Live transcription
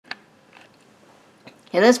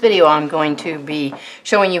In this video, I'm going to be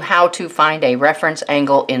showing you how to find a reference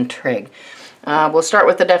angle in Trig. We'll start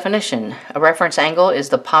with the definition. A reference angle is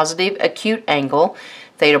the positive acute angle,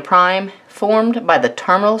 theta prime, formed by the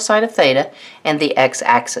terminal side of theta and the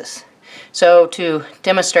x-axis. So to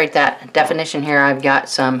demonstrate that definition here, I've got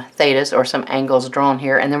some thetas or some angles drawn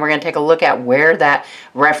here, and then we're going to take a look at where that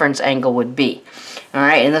reference angle would be.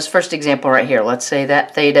 Alright, in this first example right here, let's say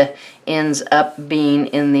that theta ends up being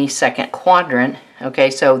in the second quadrant.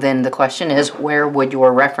 Okay, so then the question is, where would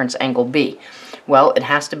your reference angle be? Well, it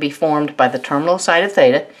has to be formed by the terminal side of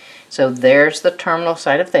theta. So there's the terminal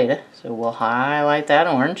side of theta. So we'll highlight that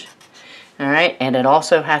orange. Alright, and it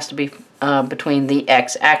also has to be between the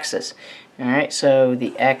x-axis. Alright, so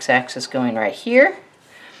the x-axis going right here.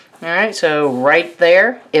 Alright, so right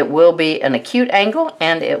there, it will be an acute angle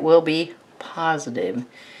and it will be positive.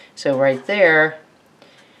 So right there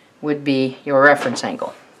would be your reference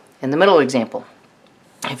angle. In the middle example,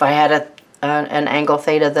 if I had an angle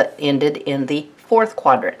theta that ended in the fourth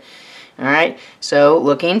quadrant. Alright, so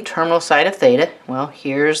looking terminal side of theta, well,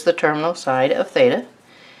 here's the terminal side of theta,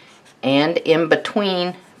 and in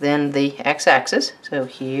between then the x-axis, so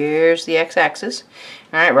here's the x-axis.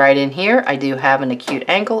 Alright, right in here I do have an acute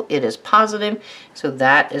angle, it is positive, so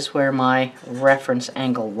that is where my reference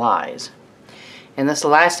angle lies. In this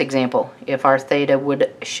last example, if our theta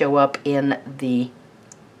would show up in the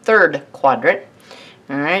third quadrant,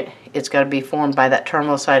 alright, it's got to be formed by that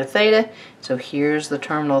terminal side of theta. So here's the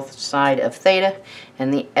terminal side of theta,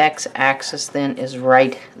 and the x-axis then is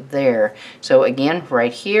right there. So again,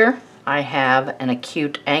 right here, I have an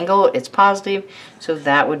acute angle. It's positive, so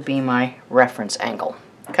that would be my reference angle.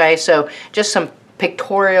 Okay, so just some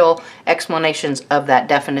pictorial explanations of that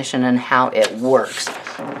definition and how it works.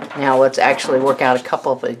 Now let's actually work out a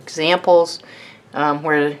couple of examples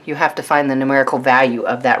where you have to find the numerical value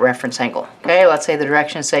of that reference angle. Okay, let's say the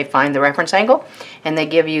directions say find the reference angle, and they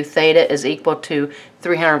give you theta is equal to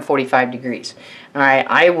 345 degrees. Alright,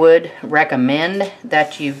 I would recommend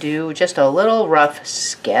that you do just a little rough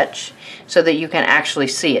sketch so that you can actually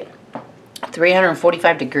see it.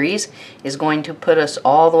 345 degrees is going to put us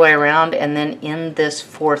all the way around and then in this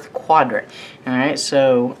fourth quadrant. Alright,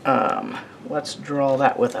 so let's draw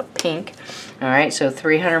that with a pink. Alright, so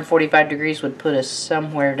 345 degrees would put us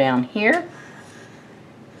somewhere down here.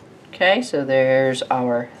 Okay, so there's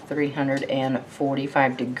our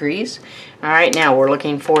 345 degrees. Alright, now we're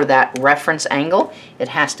looking for that reference angle. It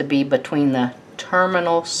has to be between the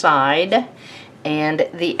terminal side and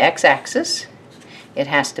the x-axis. It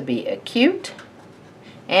has to be acute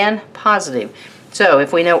and positive. So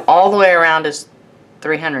if we know all the way around is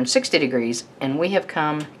 360 degrees and we have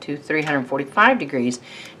come to 345 degrees,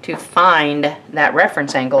 to find that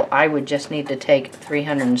reference angle I would just need to take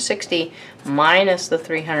 360 minus the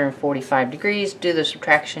 345 degrees, do the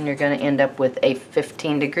subtraction, you're going to end up with a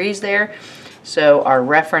 15 degrees there. So our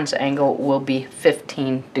reference angle will be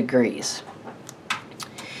 15 degrees.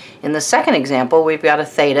 In the second example, we've got a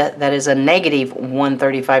theta that is a negative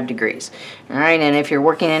 135 degrees. Alright, and if you're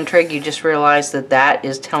working in Trig, you just realize that that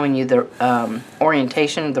is telling you the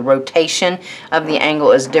orientation, the rotation of the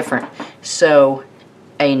angle is different. So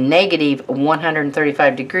a negative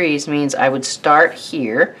 135 degrees means I would start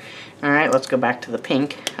here. Alright, let's go back to the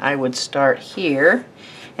pink. I would start here,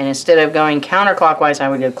 and instead of going counterclockwise, I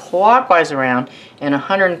would go clockwise around, and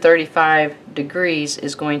 135 degrees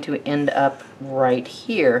is going to end up right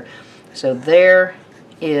here. So there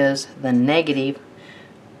is the negative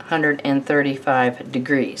 135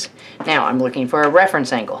 degrees. Now I'm looking for a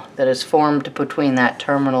reference angle that is formed between that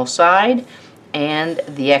terminal side and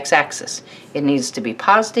the x-axis. It needs to be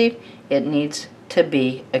positive, it needs to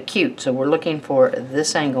be acute. So we're looking for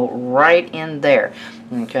this angle right in there.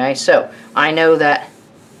 Okay, so I know that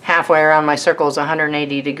halfway around my circle is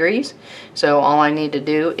 180 degrees. So all I need to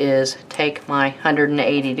do is take my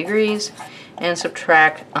 180 degrees and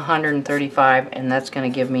subtract 135, and that's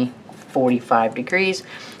going to give me 45 degrees.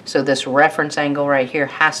 So this reference angle right here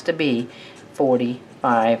has to be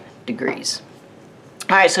 45 degrees.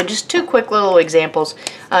 Alright, so just two quick little examples.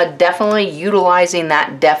 Definitely utilizing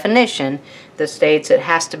that definition that states it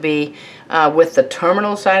has to be with the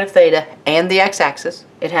terminal side of theta and the x-axis.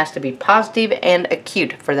 It has to be positive and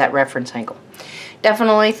acute for that reference angle.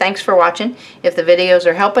 Definitely, thanks for watching. If the videos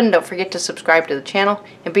are helping, don't forget to subscribe to the channel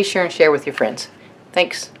and be sure and share with your friends.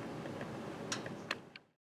 Thanks.